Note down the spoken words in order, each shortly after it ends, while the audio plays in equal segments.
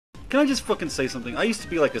Can I just fucking say something? I used to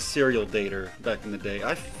be like a serial dater back in the day.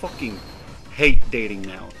 I fucking hate dating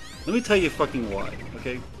now. Let me tell you fucking why,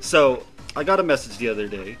 okay? So, I got a message the other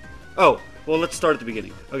day. Oh, well, let's start at the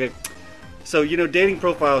beginning. Okay, so, you know, dating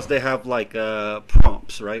profiles, they have like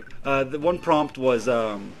prompts, right? The one prompt was,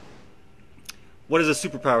 what is a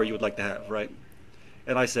superpower you would like to have, right?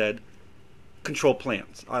 And I said, control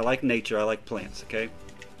plants. I like nature, I like plants, okay?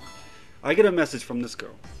 I get a message from this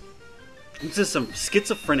girl. This is some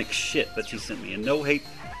schizophrenic shit that she sent me, and no hate.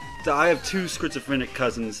 I have 2 schizophrenic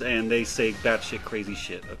cousins, and they say batshit crazy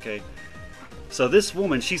shit, okay? So this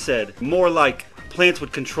woman, she said, more like plants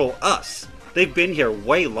would control us. They've been here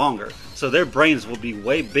way longer, so their brains will be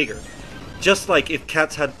way bigger. Just like if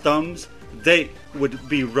cats had thumbs, they would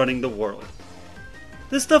be running the world.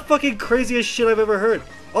 This is the fucking craziest shit I've ever heard.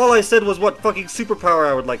 All I said was what fucking superpower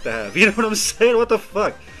I would like to have. You know what I'm saying? What the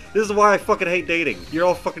fuck? This is why I fucking hate dating. You're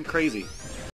all fucking crazy.